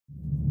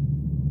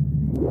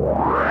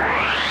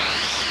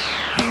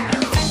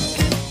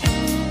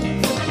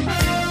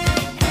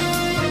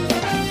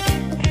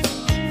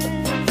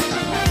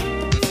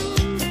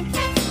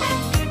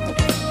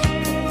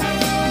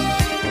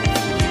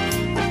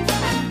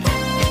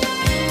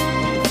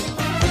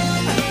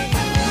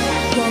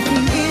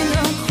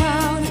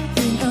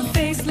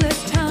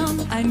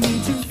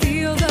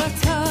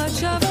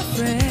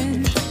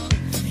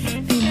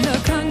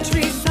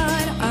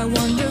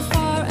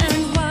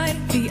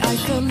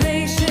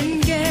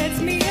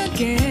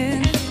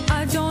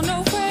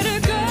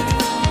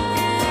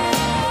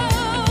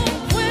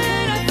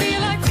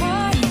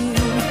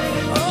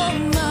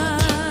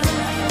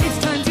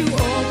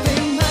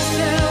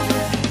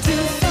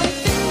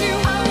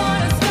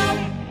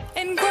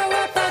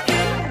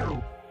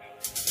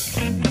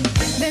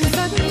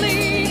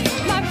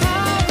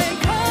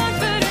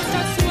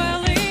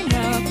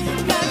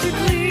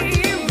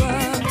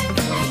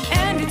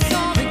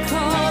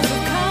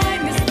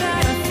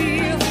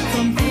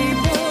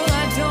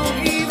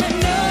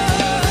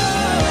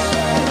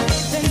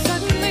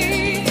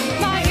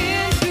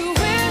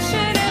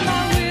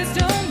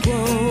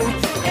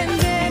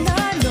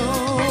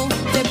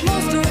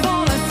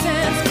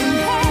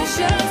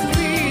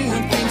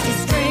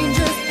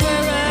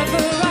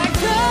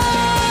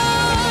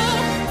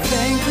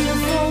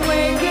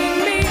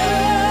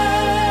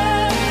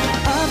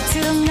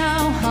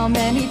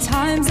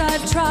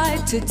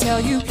To tell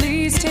you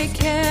please take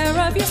care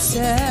of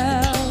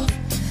yourself.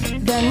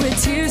 Then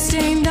with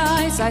tear-stained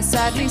eyes I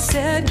sadly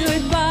said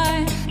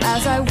goodbye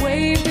as I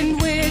waved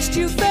and wished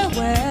you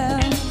farewell.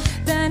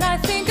 Then I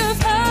think of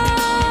how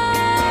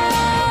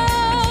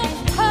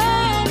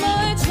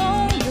much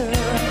longer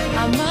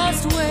I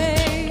must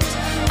wait.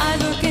 I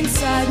look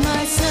inside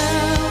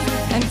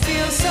myself and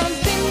feel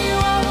something new.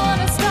 I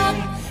wanna stop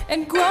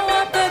and grow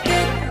up a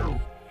bit.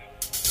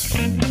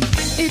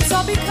 It's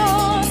all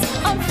because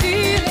I'm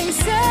feeling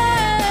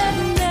sad.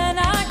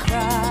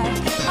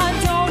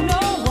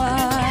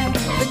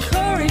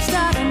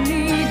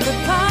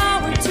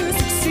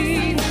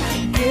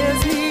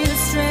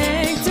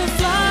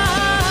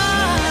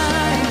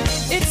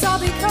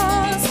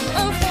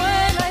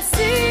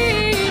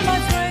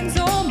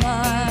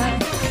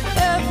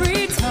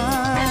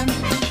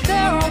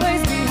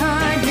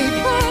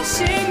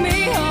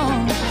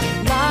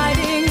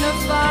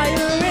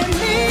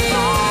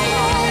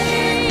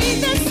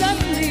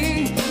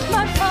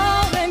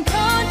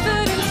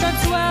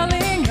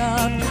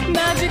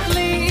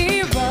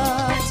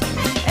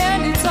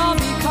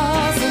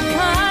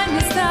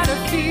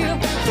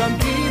 From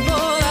people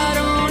I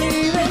don't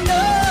even know.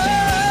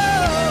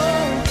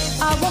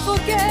 I won't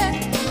forget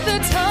the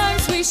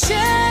times we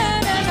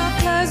shared and our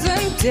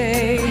pleasant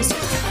days,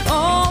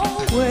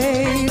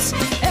 always.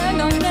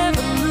 And I'll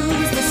never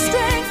lose the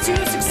strength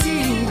to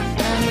succeed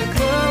and the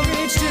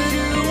courage to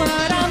do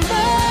what I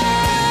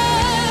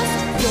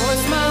must. Your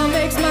smile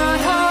makes my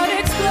heart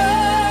explode.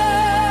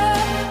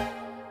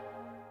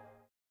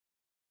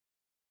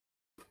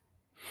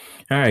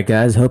 All right,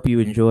 guys. Hope you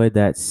enjoyed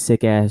that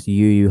sick-ass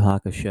Yu Yu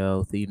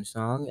Hakusho theme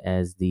song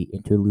as the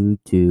interlude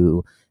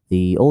to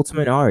the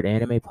Ultimate Art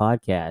Anime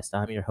Podcast.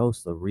 I'm your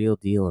host, The Real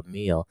Deal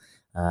Emil.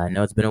 I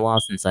know it's been a while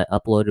since I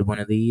uploaded one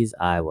of these.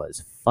 I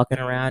was fucking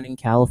around in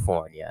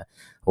California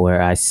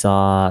where I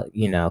saw,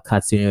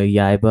 Katsuno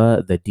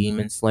Yaiba, the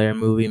Demon Slayer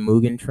movie,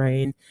 Mugen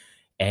Train.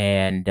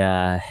 And,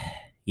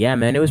 yeah,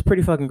 man, it was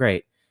pretty fucking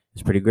great. It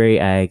was pretty great.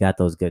 I got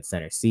those good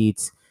center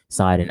seats.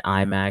 Saw it in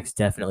IMAX,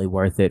 definitely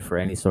worth it for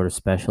any sort of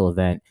special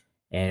event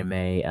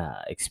anime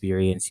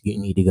experience. You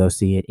need to go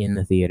see it in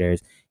the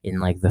theaters in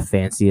like the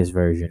fanciest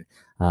version.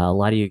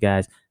 Most of you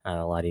guys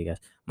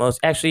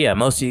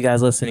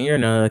listening, you're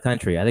in another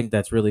country. I think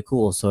that's really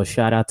cool. So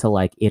shout out to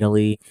like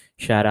Italy,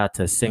 shout out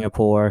to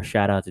Singapore,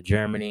 shout out to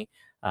Germany.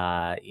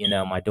 My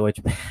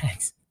Deutsche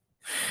bags.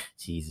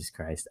 Jesus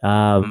Christ.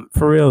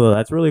 For real though,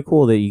 that's really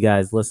cool that you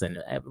guys listen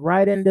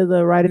right into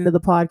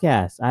the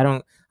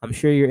podcast. I'm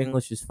sure your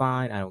English is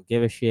fine. I don't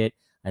give a shit.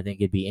 I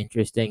think it'd be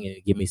interesting and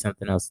it'd give me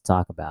something else to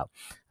talk about.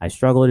 I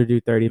struggle to do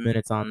 30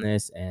 minutes on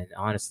this, and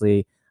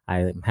honestly,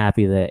 I'm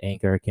happy that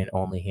Anchor can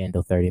only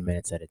handle 30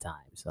 minutes at a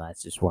time. So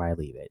that's just where I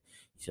leave it.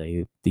 So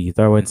you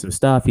throw in some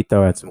stuff, you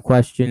throw in some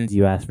questions,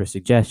 you ask for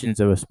suggestions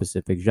of a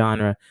specific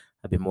genre.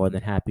 I'd be more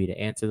than happy to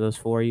answer those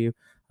for you.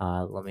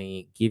 Let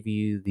me give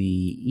you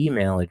the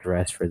email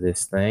address for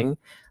this thing.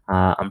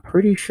 I'm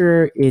pretty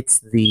sure it's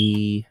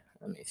the...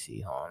 Let me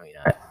see. Hold on.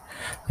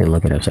 Let me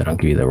look it up so I don't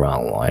give you the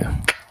wrong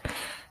one.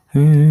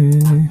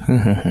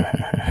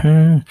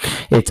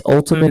 It's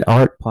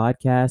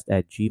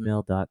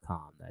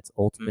ultimateartpodcast@gmail.com. That's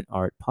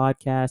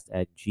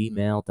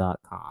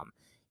ultimateartpodcast@gmail.com.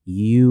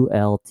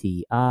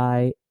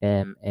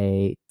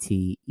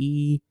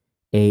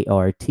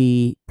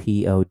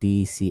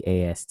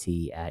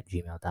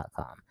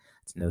 ultimateartpodcast@gmail.com.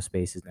 It's no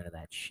spaces, none of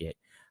that shit.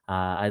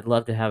 I'd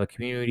love to have a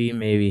community.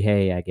 Maybe,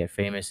 hey, I get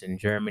famous in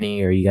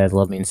Germany, or you guys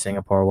love me in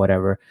Singapore, or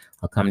whatever.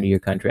 I'll come to your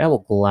country. I will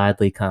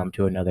gladly come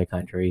to another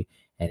country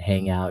and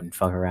hang out and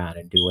fuck around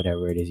and do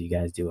whatever it is you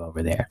guys do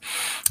over there.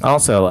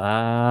 Also,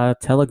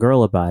 tell a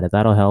girl about it.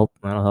 That'll help.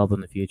 That'll help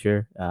in the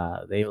future.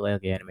 They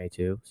like anime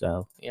too,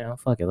 so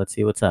fuck it. Let's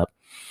see what's up.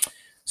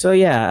 So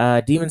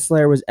yeah, Demon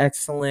Slayer was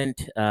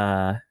excellent.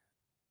 Gotta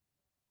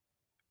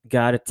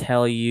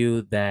tell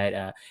you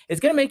that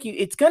it's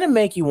gonna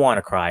make you want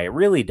to cry. It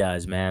really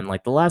does, man.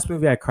 Like the last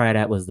movie I cried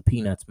at was the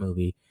Peanuts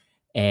movie,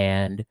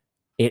 and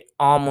it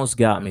almost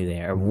got me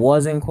there. It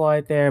wasn't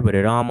quite there, but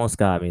it almost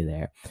got me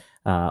there.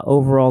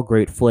 Overall,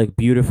 great flick,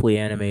 beautifully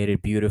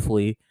animated,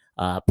 beautifully,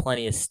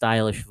 plenty of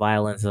stylish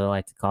violence, as I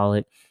like to call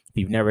it. If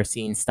you've never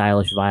seen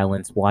stylish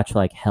violence, watch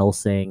like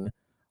Hellsing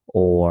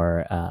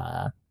or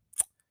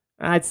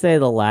I'd say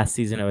the last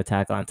season of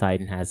Attack on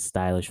Titan has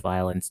stylish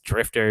violence.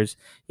 Drifters,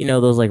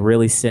 those like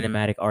really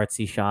cinematic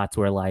artsy shots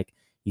where like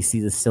you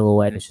see the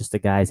silhouette and it's just a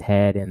guy's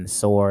head and the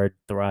sword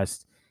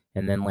thrust,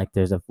 and then like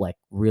there's a like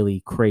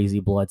really crazy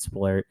blood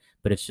splurt,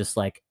 but it's just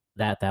like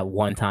that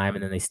one time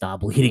and then they stop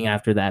bleeding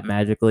after that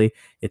magically.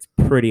 It's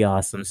pretty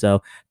awesome.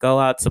 So go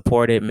out,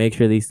 support it, make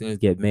sure these things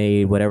get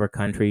made, whatever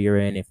country you're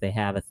in. If they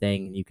have a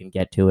thing and you can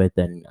get to it,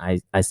 then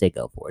I say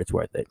go for it. It's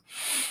worth it.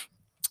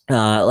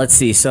 Let's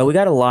see. So we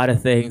got a lot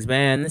of things,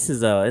 man. This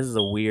is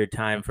a weird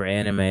time for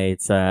anime.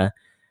 It's not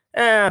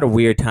a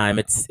weird time.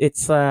 It's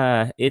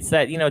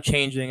that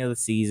changing of the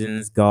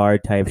seasons,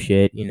 guard type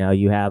shit.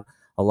 You have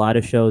a lot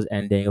of shows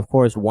ending. Of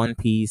course, One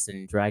Piece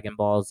and Dragon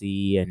Ball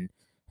Z and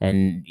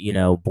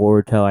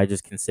Boruto. I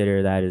just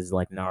consider that as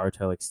like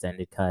Naruto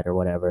extended cut or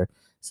whatever.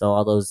 So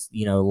all those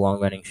long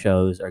running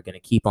shows are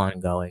gonna keep on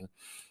going.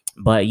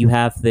 But you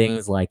have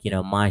things like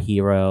My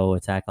Hero,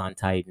 Attack on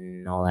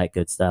Titan, all that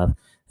good stuff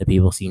that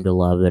people seem to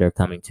love that are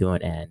coming to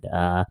an end.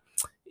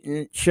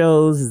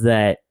 Shows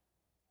that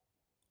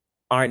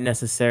aren't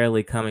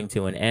necessarily coming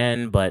to an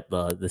end, but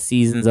the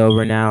season's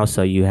over now.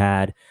 So you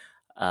had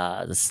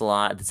the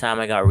slime. The time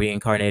I got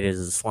reincarnated as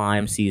a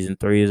slime, season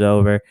 3 is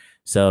over.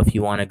 So if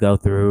you want to go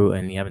through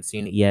and you haven't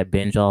seen it yet,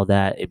 binge all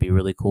that. It'd be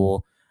really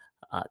cool.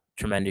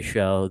 Tremendous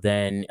show.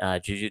 Then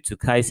Jujutsu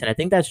Kaisen. I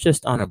think that's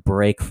just on a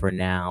break for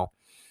now.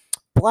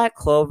 Black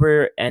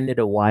Clover ended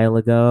a while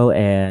ago,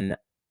 and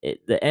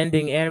the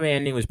anime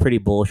ending was pretty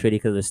bullshitty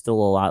because there's still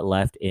a lot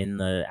left in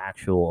the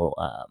actual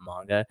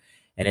manga,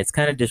 and it's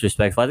kind of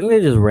disrespectful. I think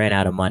they just ran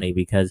out of money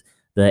because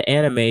the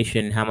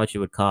animation, how much it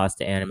would cost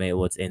to animate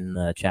what's in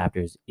the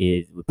chapters,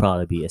 would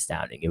probably be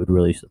astounding. It would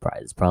really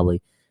surprise. It's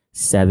probably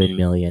 7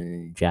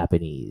 million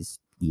Japanese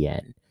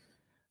yen.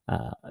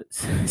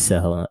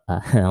 So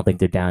I don't think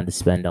they're down to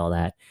spend all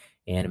that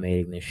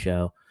animating this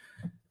show.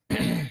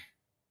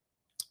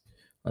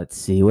 Let's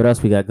see what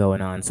else we got going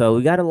on. So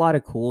we got a lot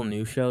of cool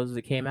new shows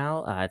that came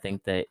out. I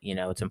think that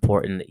it's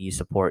important that you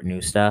support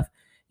new stuff.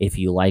 If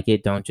you like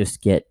it, don't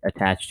just get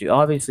attached to.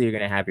 Obviously, you're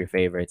gonna have your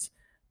favorites,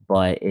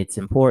 but it's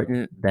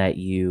important that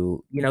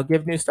you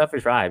give new stuff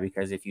a try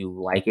because if you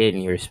like it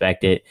and you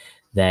respect it,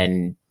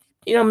 then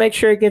make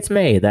sure it gets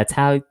made. That's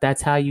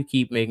how you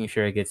keep making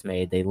sure it gets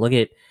made. They look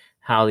at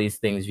how these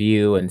things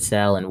view and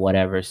sell and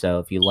whatever. So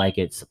if you like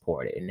it,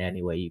 support it in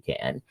any way you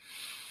can.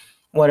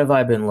 What have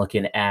I been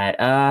looking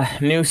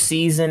at? New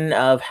season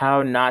of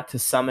How Not to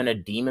Summon a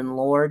Demon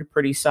Lord,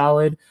 pretty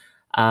solid.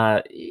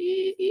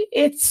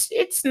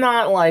 It's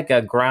not like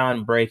a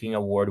groundbreaking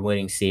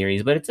award-winning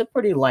series, but it's a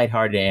pretty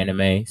lighthearted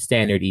anime,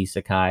 standard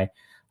isekai.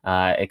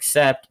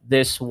 Except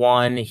this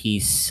one,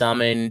 he's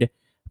summoned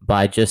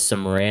by just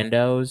some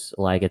randos.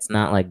 Like it's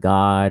not like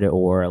God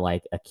or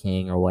like a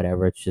king or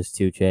whatever. It's just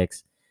two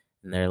chicks,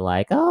 and they're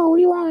like, "Oh,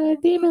 we want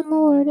a demon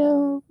lord.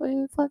 Oh,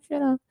 fuck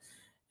shit up."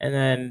 And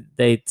then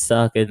they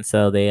suck, and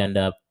so they end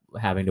up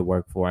having to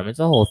work for him. It's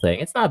a whole thing.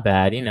 It's not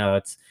bad,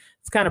 It's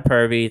kind of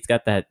pervy. It's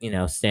got that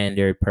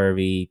standard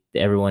pervy.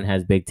 Everyone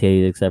has big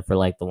titties except for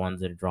like the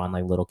ones that are drawn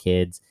like little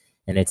kids,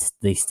 and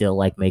they still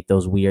like make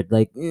those weird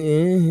like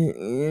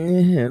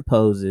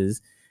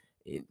poses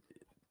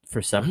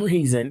for some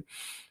reason.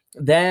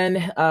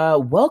 Then,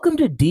 welcome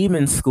to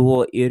Demon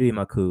School,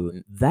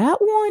 Irimakun. That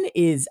one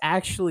is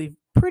actually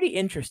pretty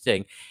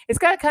interesting. It's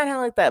got kind of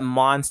like that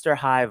Monster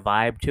High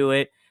vibe to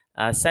it.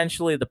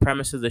 Essentially, the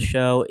premise of the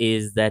show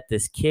is that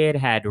this kid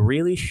had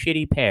really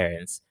shitty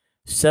parents.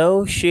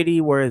 So shitty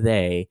were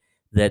they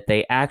that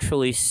they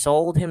actually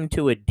sold him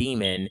to a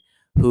demon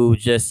who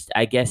just,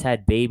 I guess,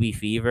 had baby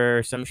fever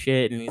or some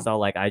shit. And he's all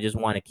like, I just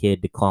want a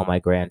kid to call my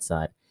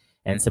grandson.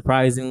 And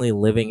surprisingly,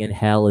 living in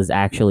hell is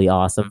actually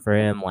awesome for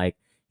him. Like,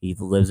 he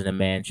lives in a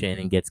mansion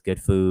and gets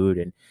good food.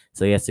 And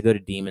so he has to go to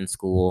demon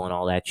school and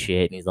all that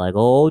shit. And he's like,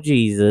 oh,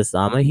 Jesus,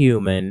 I'm a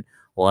human.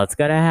 What's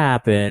going to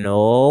happen?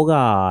 Oh,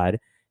 God.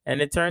 And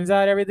it turns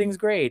out everything's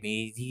great.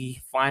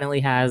 He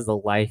finally has the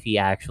life he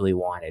actually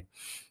wanted.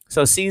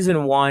 So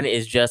season 1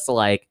 is just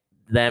like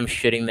them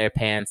shitting their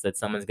pants that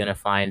someone's going to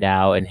find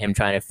out and him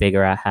trying to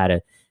figure out how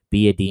to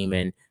be a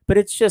demon. But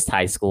it's just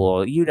high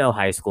school.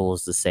 High school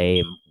is the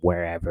same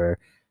wherever.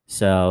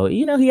 So,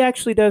 he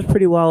actually does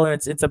pretty well.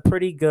 And it's a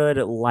pretty good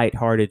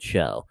lighthearted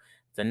show.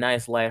 It's a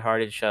nice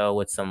lighthearted show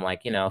with some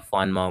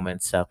fun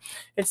moments. So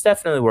it's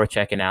definitely worth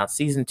checking out.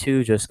 Season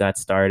 2 just got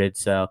started.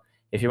 So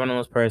if you're one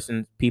of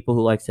those people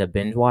who likes to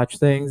binge watch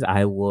things,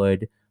 I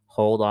would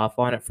hold off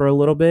on it for a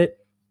little bit.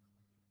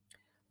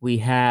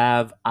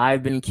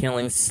 I've been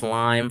killing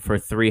slime for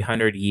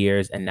 300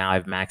 years and now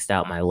I've maxed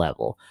out my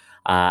level.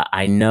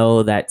 I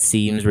know that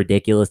seems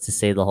ridiculous to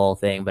say the whole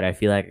thing, but I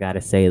feel like I got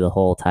to say the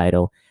whole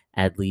title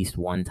at least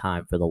one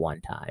time for the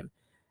one time.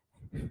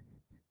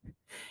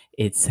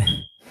 It's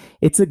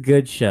it's a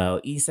good show.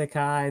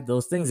 Isekai,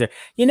 those things are,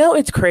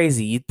 it's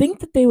crazy. You'd think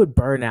that they would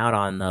burn out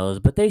on those,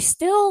 but they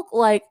still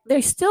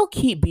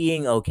keep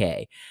being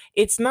okay.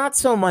 It's not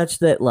so much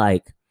that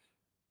like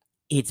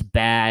it's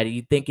bad.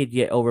 You'd think it'd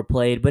get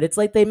overplayed, but it's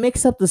like they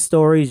mix up the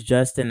stories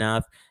just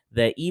enough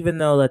that even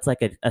though that's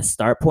like a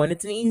start point,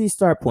 it's an easy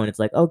start point. It's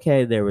like,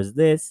 okay, there was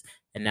this,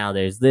 and now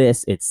there's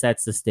this. It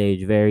sets the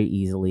stage very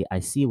easily. I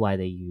see why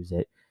they use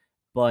it.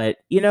 But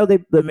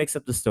they mix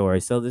up the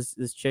story. So this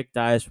chick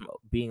dies from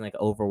being like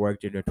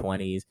overworked in her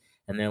 20s,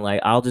 and they're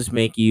like, "I'll just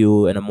make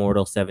you an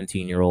immortal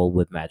 17-year-old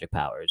with magic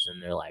powers."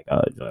 And they're like,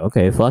 "Oh,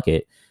 okay, fuck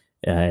it."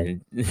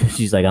 And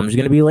she's like, "I'm just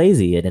gonna be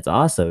lazy," and it's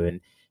awesome.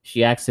 And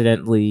she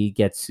accidentally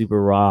gets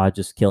super raw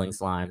just killing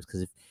slimes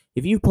because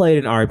if you've played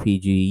an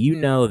RPG, you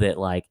know that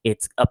like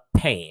it's a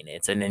pain.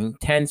 It's an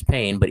intense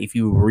pain, but if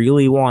you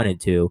really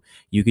wanted to,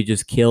 you could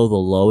just kill the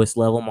lowest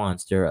level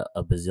monster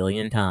a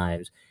bazillion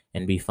times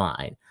and be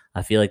fine.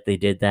 I feel like they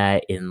did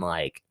that in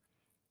Rising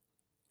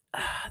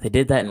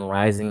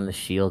the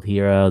Shield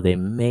Hero. They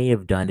may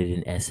have done it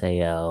in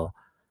SAO.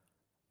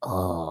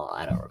 Oh,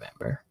 I don't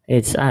remember. I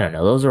don't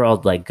know. Those are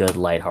all like good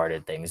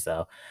lighthearted things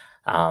though.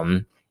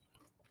 Um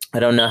I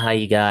don't know how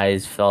you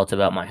guys felt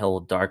about my whole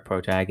dark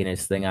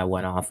protagonist thing I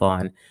went off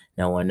on.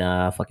 No one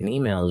fucking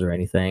emails or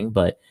anything,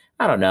 but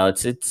I don't know.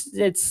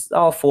 It's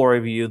all four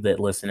of you that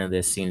listen to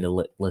this seem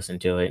to listen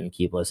to it and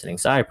keep listening,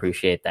 so I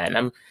appreciate that.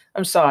 And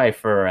I'm sorry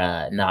for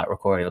not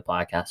recording the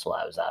podcast while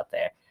I was out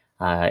there.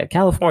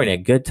 California,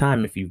 good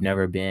time if you've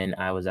never been.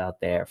 I was out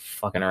there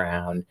fucking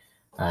around.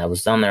 I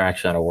was down there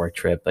actually on a work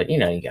trip, but you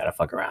gotta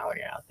fuck around when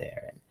you're out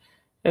there. And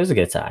it was a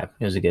good time.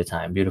 It was a good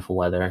time. Beautiful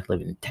weather. I live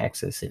in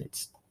Texas, and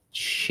it's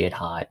shit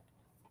hot,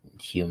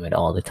 humid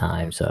all the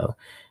time. So,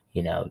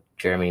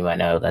 Germany might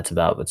know what that's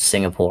about, but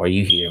Singapore,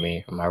 you hear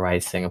me? Am I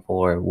right?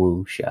 Singapore,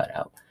 woo, shout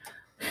out.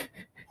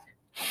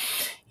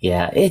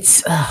 Yeah,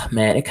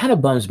 man, it kind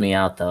of bums me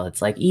out though.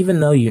 It's like even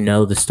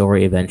though the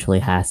story eventually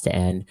has to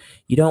end,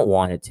 you don't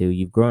want it to.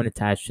 You've grown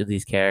attached to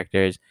these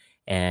characters,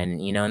 and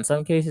in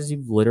some cases,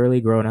 you've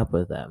literally grown up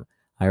with them.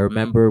 I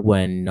remember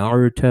when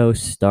Naruto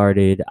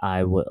started.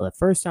 The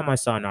first time I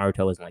saw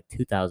Naruto was in like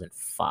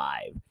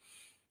 2005.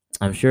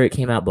 I'm sure it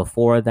came out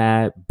before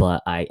that,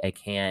 but I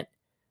can't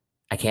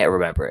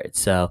remember it.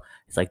 So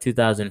it's like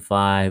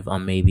 2005.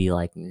 I'm maybe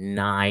like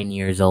 9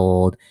 years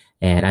old,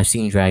 and I've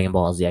seen Dragon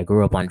Ball Z. I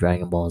grew up on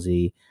Dragon Ball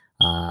Z.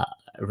 I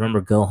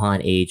remember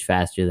Gohan aged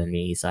faster than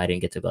me, so I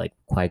didn't get to like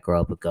quite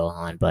grow up with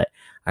Gohan. But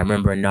I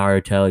remember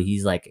Naruto.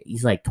 He's like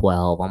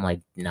 12. I'm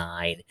like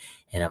 9.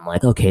 And I'm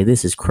like, okay,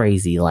 this is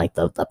crazy. Like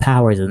the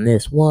powers in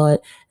this,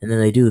 what? And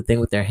then they do the thing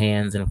with their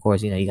hands, and of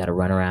course, you got to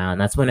run around.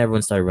 That's when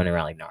everyone started running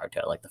around like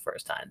Naruto, like the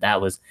first time. That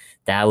was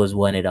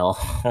when it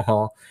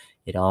all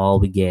it all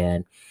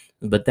began.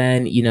 But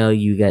then,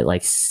 you get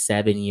like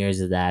 7 years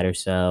of that or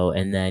so,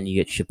 and then you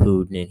get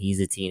Shippuden, and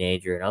he's a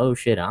teenager, and oh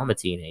shit, I'm a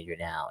teenager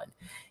now, and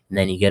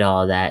then you get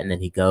all that, and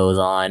then he goes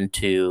on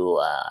to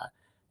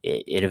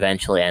it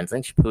eventually ends. I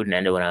think Shippuden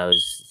ended when I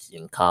was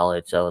in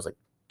college, so I was like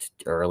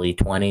early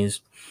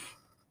 20s.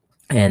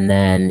 And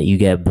then you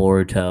get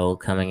Boruto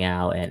coming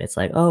out, and it's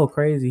like, oh,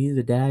 crazy, he's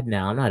a dad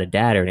now. I'm not a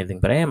dad or anything,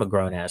 but I am a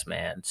grown ass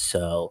man.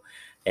 So,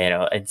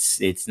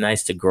 it's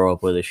nice to grow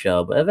up with a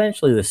show, but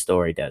eventually the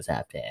story does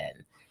have to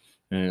end.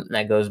 And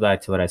that goes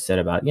back to what I said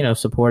about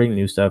supporting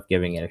new stuff,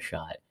 giving it a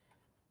shot.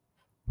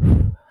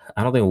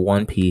 I don't think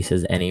One Piece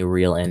has any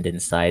real end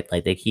in sight.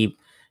 Like they keep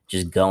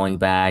just going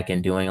back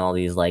and doing all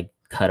these like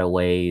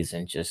cutaways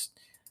and just,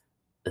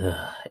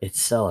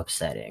 it's so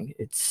upsetting.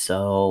 It's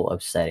so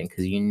upsetting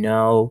because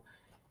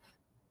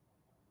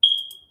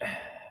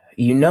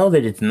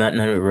that it's none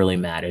of it really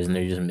matters, and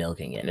they're just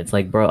milking it. And it's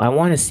like, bro, I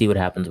want to see what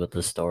happens with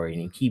the story,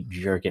 and you keep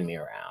jerking me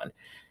around.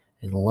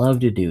 I'd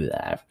love to do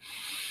that.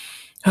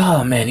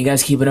 Oh man, you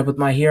guys keeping up with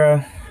My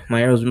Hero? My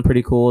Hero's been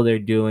pretty cool. They're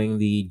doing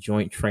the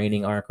joint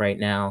training arc right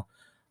now.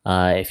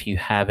 If you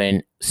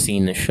haven't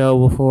seen the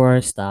show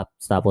before, stop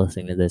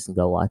listening to this and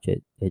go watch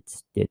it.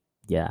 It's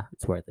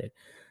worth it.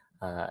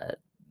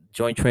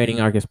 Joint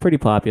training arc is pretty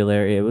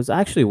popular. It was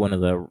actually one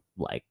of the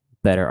like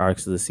better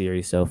arcs of the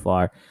series so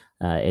far.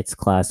 It's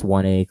Class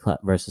 1A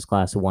versus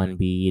Class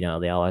 1B.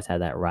 They always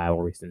had that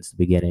rivalry since the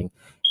beginning.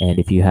 And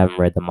if you haven't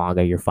read the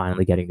manga, you're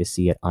finally getting to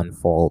see it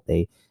unfold.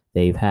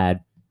 They've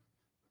had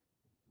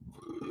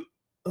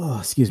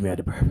excuse me, I had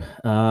to burp.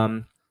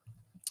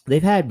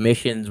 They've had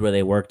missions where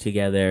they work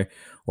together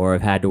or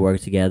have had to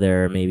work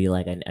together, maybe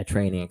like a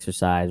training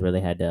exercise where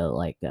they had to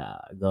like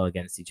go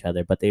against each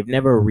other, but they've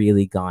never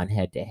really gone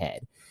head to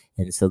head.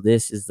 And so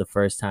this is the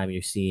first time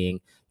you're seeing,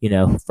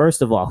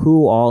 first of all,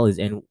 who all is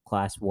in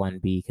Class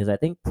 1B, because I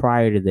think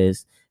prior to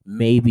this,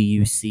 maybe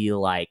you see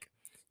like,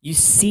 you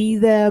see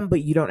them,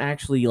 but you don't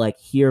actually like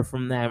hear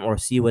from them or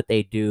see what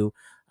they do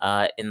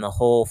in the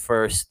whole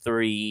first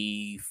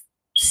three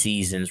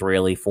seasons,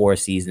 really 4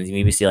 seasons. You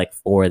maybe see like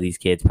 4 of these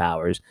kids'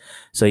 powers.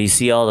 So you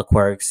see all the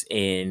quirks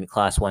in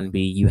Class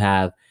 1B. You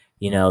have,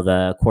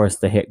 the of course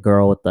the hit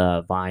girl with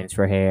the vines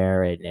for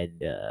hair, and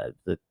the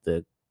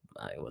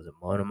was it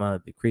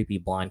Monoma, the creepy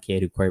blonde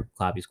kid who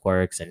copies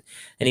quirks, and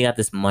you got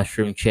this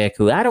mushroom chick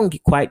who I don't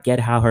quite get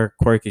how her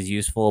quirk is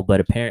useful,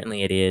 but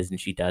apparently it is, and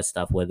she does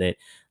stuff with it.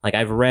 Like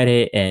I've read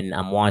it and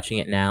I'm watching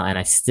it now, and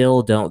I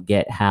still don't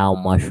get how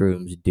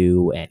mushrooms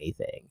do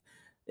anything.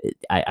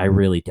 I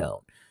really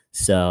don't.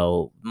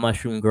 So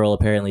Mushroom Girl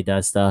apparently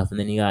does stuff, and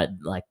then you got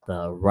like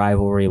the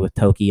rivalry with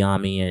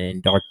Tokiyami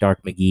and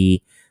Dark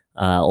McGee,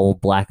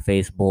 old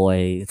blackface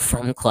boy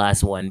from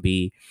Class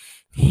 1B.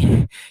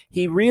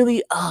 He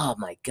really, oh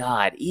my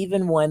god!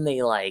 Even when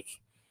they like,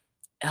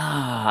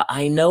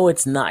 I know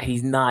he's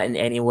not in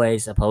any way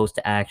supposed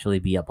to actually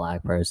be a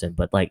black person,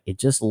 but like it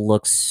just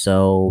looks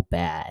so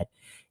bad.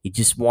 You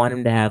just want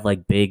him to have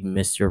like big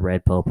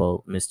Mr.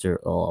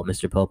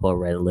 Popo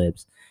red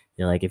lips.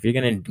 Like if you're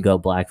gonna go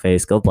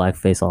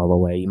blackface all the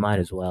way. You might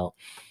as well.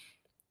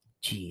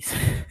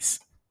 Jesus.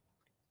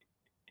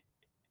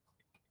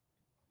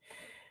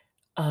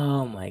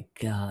 Oh my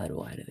god,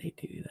 why do they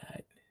do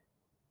that?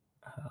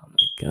 Oh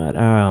my god.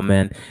 Oh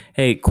man.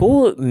 Hey,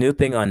 cool new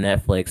thing on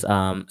Netflix.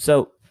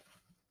 So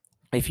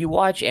if you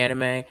watch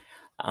anime,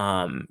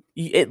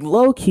 it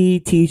low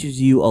key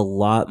teaches you a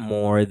lot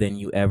more than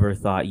you ever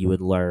thought you would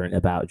learn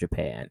about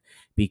Japan,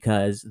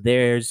 because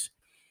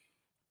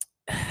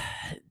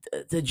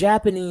the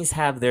Japanese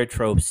have their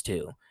tropes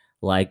too.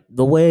 Like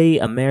the way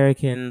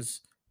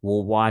Americans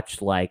will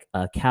watch like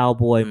a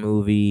cowboy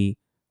movie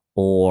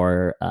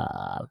or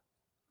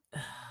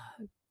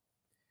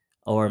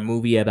or a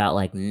movie about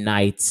like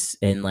knights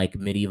in like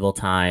medieval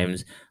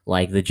times.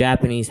 Like the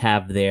Japanese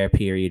have their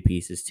period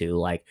pieces too.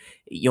 Like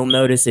you'll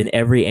notice in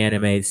every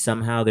anime,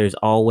 somehow there's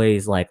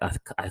always like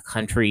a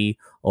country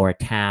or a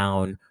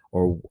town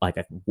or like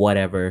a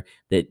whatever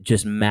that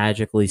just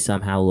magically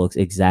somehow looks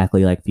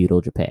exactly like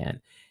feudal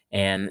Japan.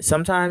 And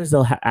sometimes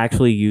they'll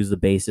actually use the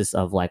basis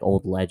of like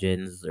old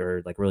legends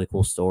or like really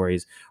cool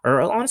stories,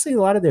 or honestly, a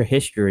lot of their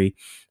history,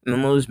 and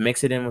then they'll just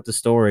mix it in with the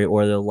story,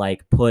 or they'll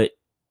like put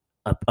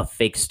a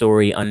fake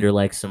story under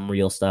like some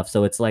real stuff.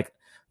 So it's like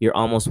you're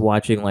almost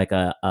watching like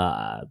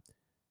a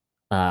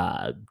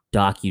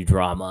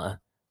docudrama.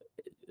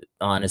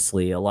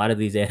 Honestly, a lot of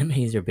these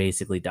animes are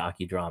basically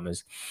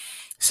docudramas.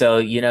 So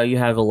you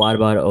have a lot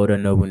about Oda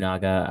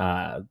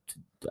Nobunaga.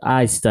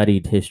 I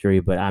studied history,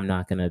 but I'm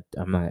not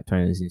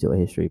turning this into a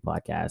history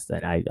podcast.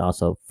 And I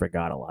also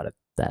forgot a lot of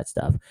that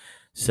stuff.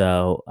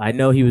 So I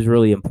know he was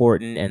really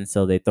important, and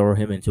so they throw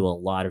him into a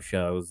lot of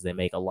shows. They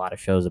make a lot of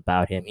shows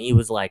about him. He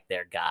was like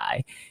their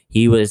guy.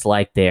 He was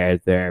like their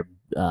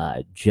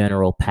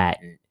General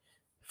Patton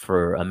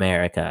for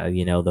America.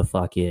 The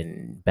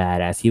fucking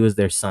badass. He was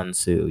their Sun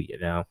Tzu.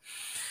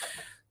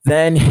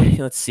 Then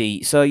let's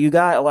see. So you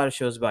got a lot of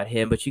shows about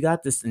him, but you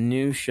got this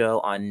new show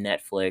on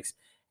Netflix.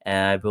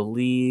 And I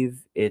believe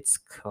it's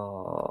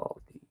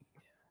called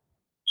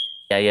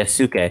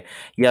Yasuke.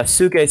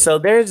 Yasuke. So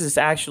there's this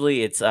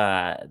actually. It's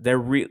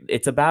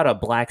about a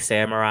black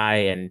samurai,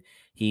 and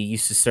he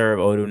used to serve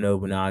Oda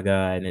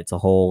Nobunaga, and it's a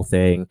whole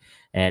thing.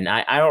 And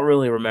I don't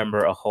really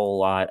remember a whole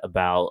lot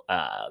about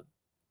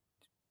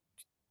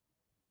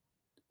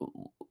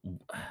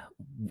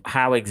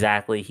how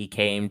exactly he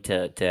came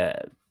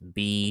to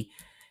be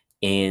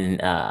in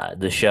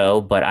the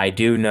show, but I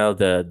do know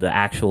the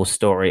actual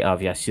story of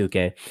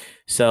Yasuke.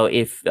 So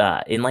if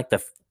in like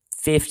the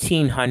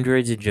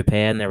 1500s in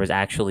Japan, there was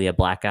actually a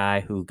black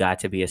guy who got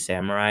to be a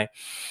samurai.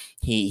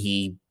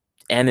 He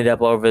ended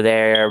up over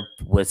there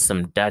with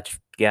some Dutch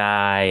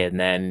guy, and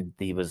then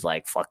he was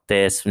like, "Fuck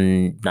this,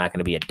 I'm not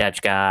gonna be a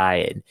Dutch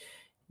guy." And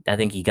I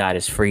think he got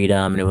his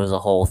freedom, and it was a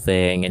whole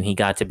thing, and he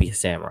got to be a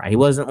samurai. He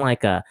wasn't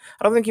like I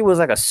don't think he was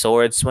like a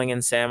sword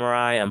swinging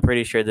samurai. I'm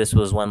pretty sure this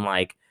was when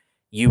like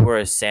you were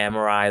a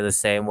samurai the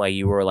same way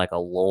you were like a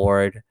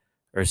lord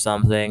or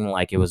something.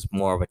 Like it was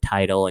more of a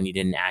title, and you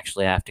didn't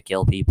actually have to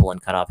kill people and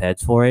cut off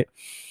heads for it.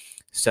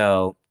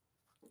 So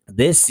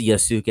this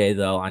Yasuke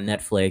though on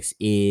Netflix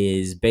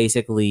is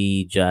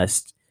basically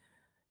just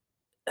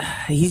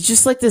he's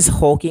just like this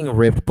hulking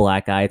ripped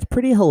black guy. It's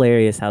pretty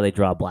hilarious how they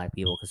draw black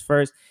people, because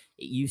first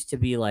it used to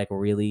be like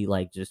really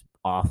like just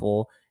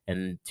awful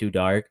and too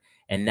dark,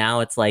 and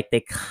now it's like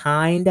they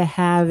kind of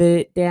have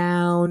it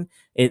down.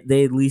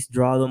 They at least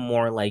draw them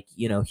more like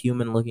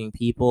human looking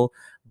people,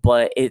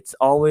 but it's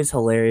always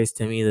hilarious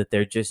to me that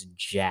they're just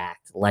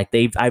jacked. Like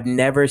I've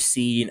never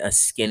seen a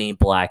skinny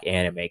black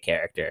anime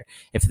character.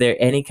 If they're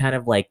any kind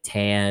of like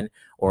tan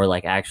or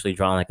like actually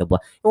drawn like a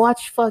black,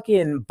 watch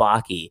fucking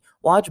Baki.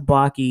 Watch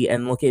Baki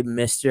and look at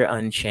Mr.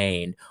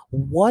 Unchained.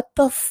 What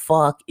the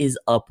fuck is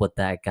up with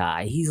that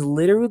guy? He's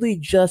literally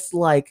just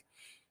like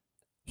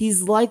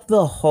he's like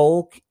the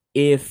Hulk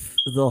if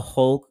the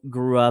Hulk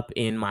grew up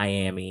in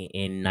Miami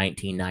in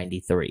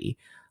 1993.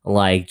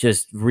 like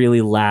just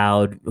really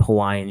loud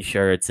Hawaiian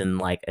shirts and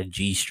like a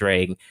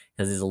G-string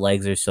because his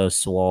legs are so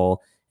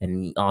swole.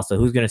 And also,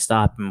 who's gonna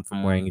stop him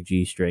from wearing a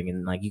G-string?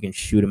 And like, you can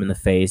shoot him in the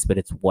face, but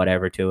it's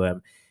whatever to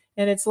him.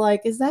 And it's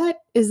like, is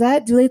that?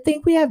 Do they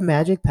think we have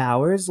magic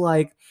powers?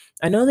 Like,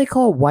 I know they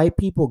call white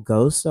people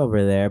ghosts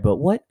over there, but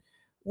what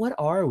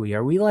are we?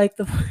 Are we like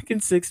the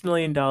fucking $6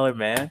 million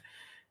man?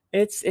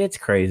 It's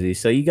crazy.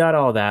 So you got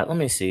all that. Let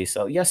me see.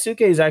 So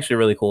Yasuke is actually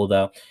really cool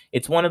though.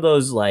 It's one of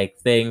those like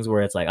things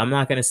where it's like I'm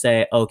not gonna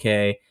say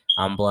okay,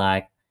 I'm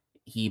black,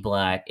 he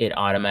black. It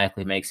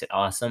automatically makes it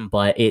awesome,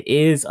 but it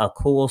is a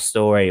cool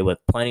story with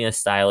plenty of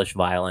stylish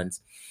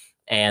violence.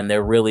 And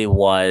there really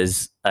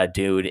was a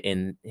dude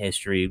in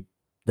history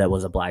that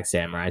was a black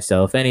samurai.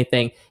 So if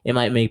anything, it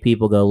might make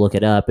people go look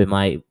it up. It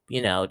might,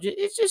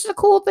 it's just a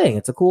cool thing.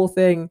 It's a cool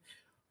thing.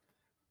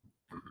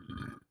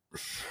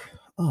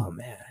 Oh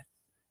man,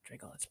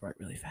 drink all that Sprite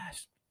really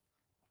fast.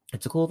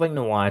 It's a cool thing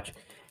to watch,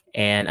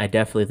 and I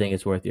definitely think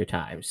it's worth your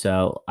time.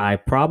 So I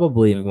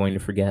probably am going to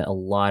forget a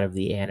lot of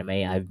the anime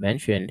I've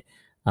mentioned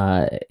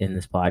in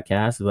this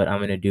podcast, but I'm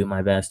going to do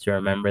my best to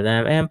remember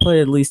them and put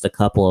at least a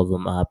couple of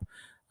them up.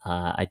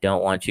 I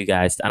don't want you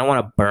guys. I don't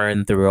want to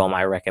burn through all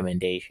my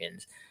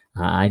recommendations.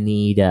 I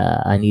need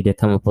to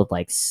come up with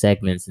like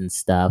segments and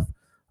stuff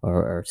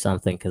or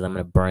something because I'm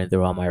gonna burn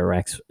through all my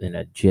recs in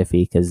a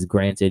jiffy. Because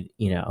granted,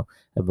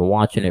 I've been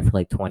watching it for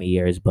like 20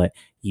 years, but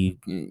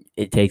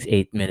it takes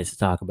 8 minutes to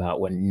talk about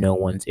when no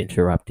one's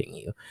interrupting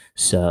you.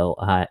 So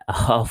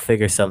I'll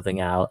figure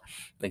something out.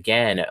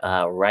 Again,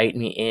 write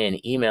me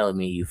in, email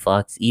me, you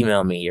fucks,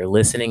 email me. You're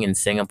listening in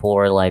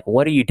Singapore, like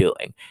what are you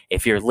doing?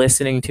 If you're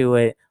listening to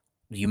it,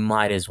 you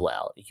might as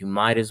well. You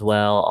might as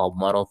well. I'll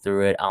muddle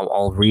through it.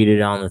 I'll read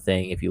it on the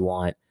thing if you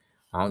want.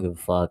 I don't give a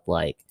fuck.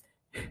 Like,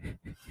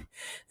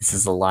 this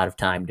is a lot of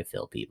time to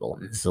fill, people.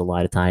 This is a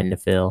lot of time to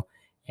fill.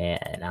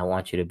 And I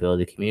want you to build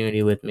a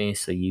community with me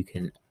so you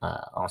can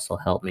also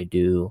help me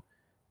do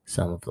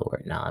some of the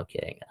work. No, I'm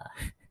kidding.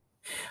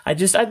 I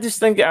just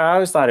think I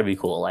always thought it'd be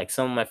cool. Like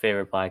some of my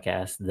favorite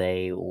podcasts,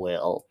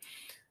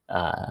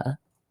 uh,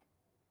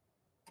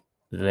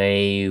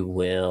 they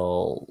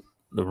will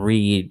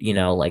read,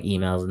 like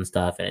emails and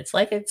stuff. And it's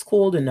like, it's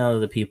cool to know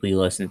the people you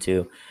listen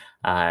to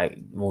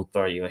will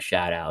throw you a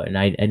shout out. And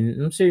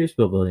I'm serious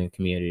about building a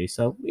community.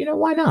 So,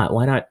 why not?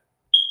 Why not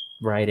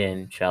write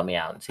in, shout me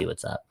out and see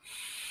what's up?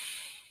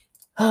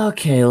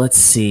 Okay, let's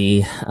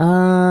see.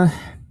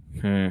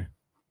 Anything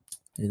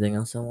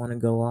else I want to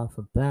go off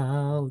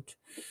about?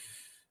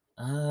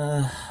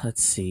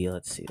 Let's see.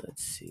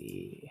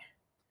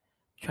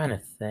 Trying to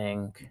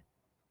think.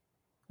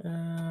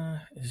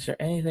 Is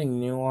there anything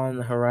new on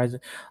the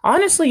horizon?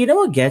 Honestly,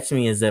 what gets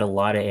me is that a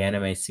lot of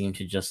anime seem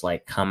to just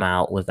like come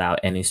out without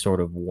any sort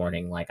of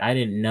warning. Like I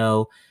didn't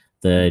know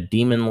the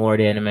Demon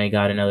Lord anime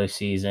got another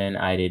season.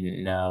 I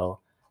didn't know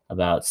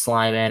about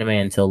Slime anime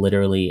until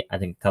literally I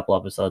think a couple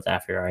episodes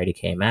after it already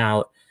came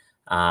out.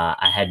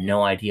 I had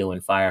no idea when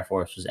Fire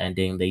Force was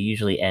ending. They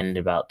usually end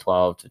about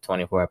 12 to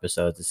 24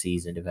 episodes a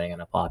season, depending on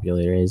how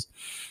popular it is.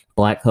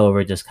 Black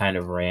Clover just kind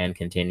of ran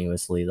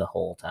continuously the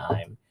whole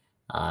time.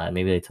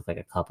 Maybe they took like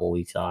a couple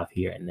weeks off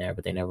here and there,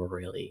 but they never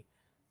really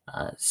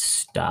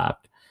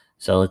stopped.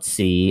 So let's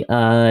see.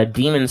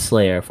 Demon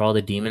Slayer. For all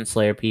the Demon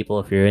Slayer people,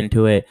 if you're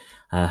into it,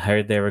 I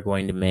heard they were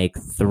going to make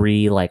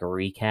 3 like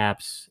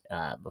recaps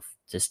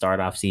to start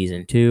off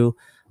season 2.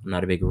 I'm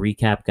not a big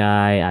recap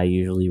guy. I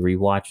usually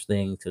rewatch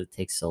things because it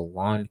takes so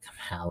long to come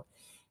out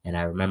and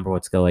I remember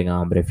what's going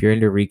on. But if you're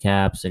into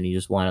recaps and you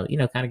just want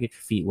to, kind of get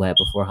your feet wet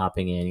before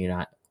hopping in, you're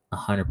not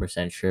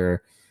 100%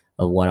 sure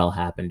of what'll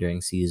happen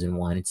during season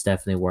 1. It's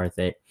definitely worth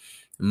it.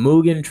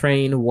 Mugen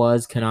Train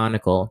was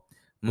canonical.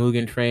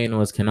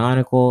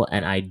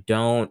 And I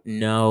don't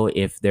know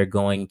if they're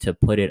going to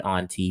put it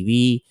on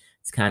TV.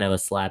 It's kind of a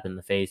slap in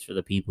the face for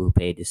the people who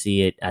paid to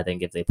see it. I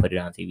think if they put it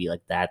on TV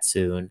like that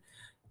soon,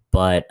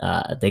 but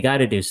they got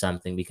to do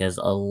something because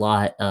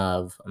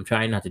I'm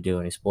trying not to do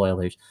any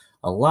spoilers,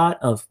 a lot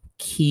of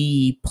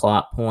key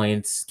plot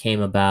points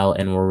came about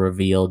and were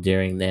revealed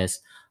during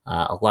this.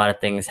 A lot of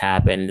things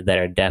happened that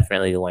are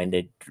definitely going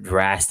to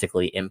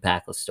drastically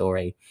impact the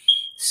story.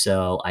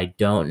 So I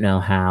don't know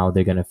how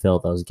they're going to fill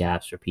those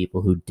gaps for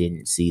people who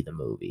didn't see the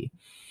movie.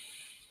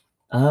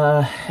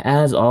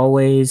 As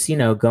always,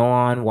 go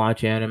on,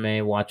 watch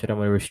anime, watch it on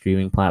whatever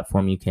streaming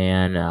platform you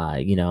can.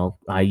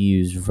 I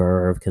use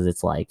Verve because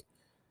it's like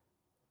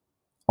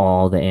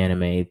all the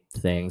anime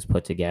things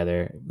put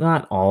together.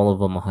 Not all of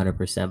them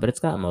 100%, but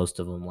it's got most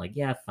of them. Like,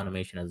 yeah,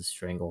 Funimation has a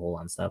stranglehold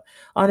on stuff.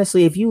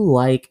 Honestly, if you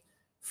like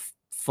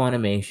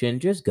Funimation,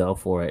 just go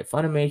for it.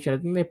 Funimation, I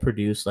think they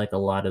produce like a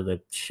lot of the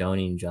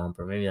Shonen Jump,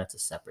 or maybe that's a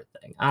separate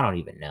thing. I don't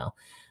even know.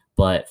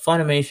 But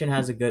Funimation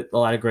has a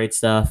lot of great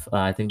stuff.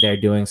 I think they're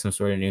doing some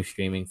sort of new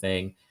streaming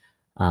thing.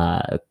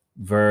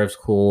 Verve's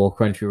cool.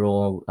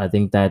 Crunchyroll, I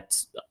think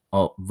that's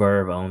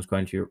Verve owns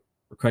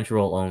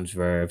Crunchyroll owns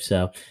Verve,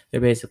 so they're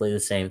basically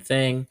the same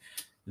thing.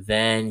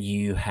 Then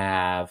you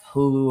have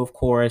Hulu, of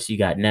course. You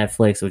got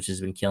Netflix, which has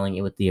been killing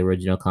it with the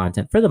original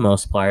content for the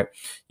most part.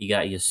 You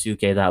got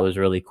Yasuke, that was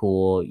really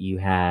cool. You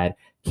had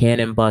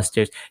Cannon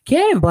Busters.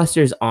 Cannon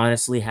Busters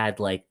honestly had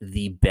like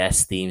the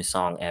best theme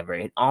song ever.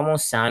 It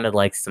almost sounded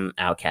like some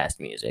Outkast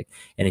music.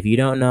 And if you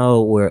don't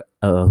know who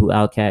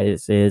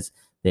Outkast is,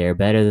 they're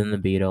better than the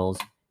Beatles,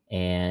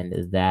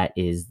 and that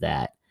is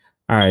that.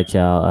 All right,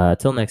 y'all.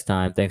 Till next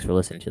time, thanks for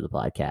listening to the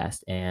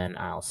podcast, and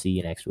I'll see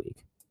you next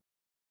week.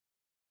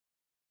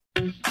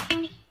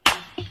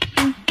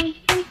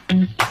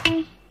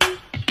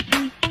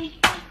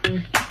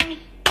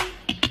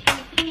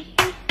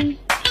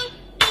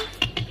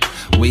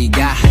 We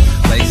got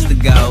places to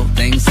go,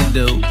 things to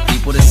do,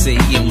 people to see,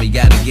 and we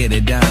gotta get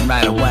it done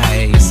right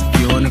away. It's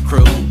you and the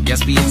crew,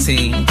 yes, be a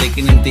team,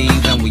 thinking in deep,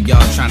 and we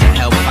all trying to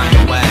help find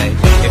a way.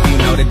 If you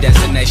know the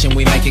destination,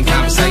 we making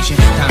conversation.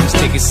 Time is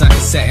ticking, sun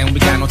is setting,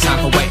 we got no time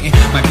for waiting.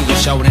 Might be a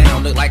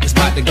showdown, look like it's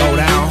about to go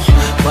down.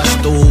 Bust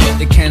through with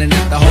the cannon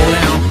at the hold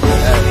down.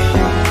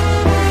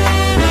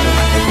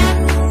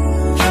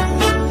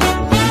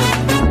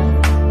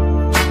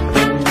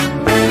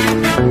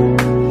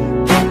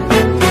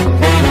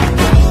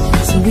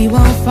 We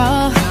won't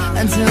fall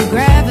until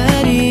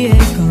gravity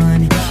is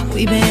gone.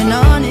 We've been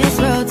on this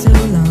road too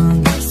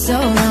long, so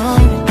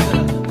long.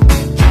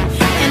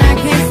 And I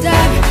can't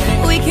stop,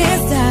 we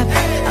can't stop.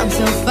 I'm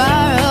so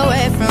far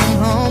away from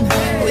home.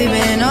 We've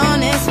been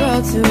on this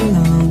road too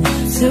long,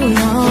 too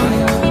long.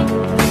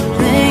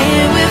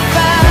 Playing with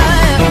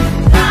fire,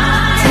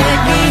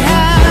 take me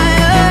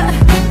higher.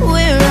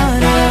 We're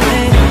on our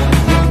way,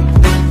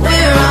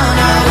 we're on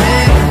our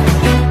way.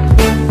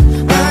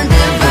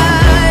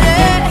 Undivided,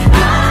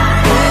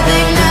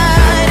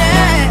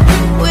 ignited.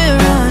 We're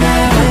on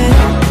our way,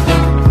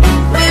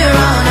 we're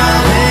on our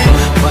way.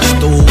 Bust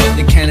through with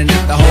the cannon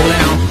at the hold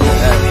down.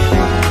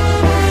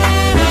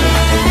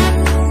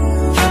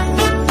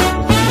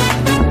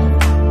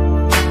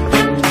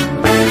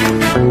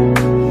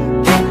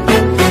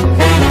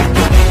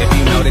 If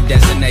you know the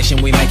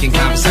destination, we making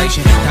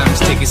conversation. Time is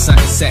ticking, sun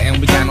is setting,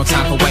 we got no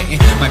time for waiting.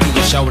 Might be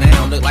a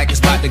showdown, look like it's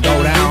about to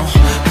go down.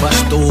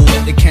 Bust through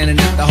with the cannon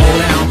at the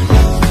hold down.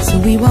 So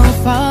we won't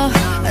fall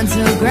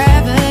until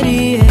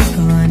gravity is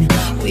gone.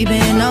 We've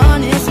been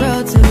on this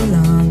road too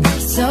long,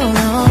 so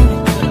long.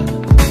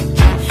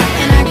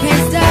 And I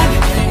can't stop,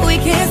 we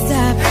can't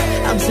stop.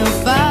 I'm so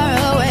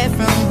far away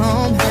from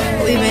home.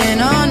 We've been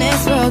on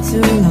this road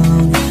too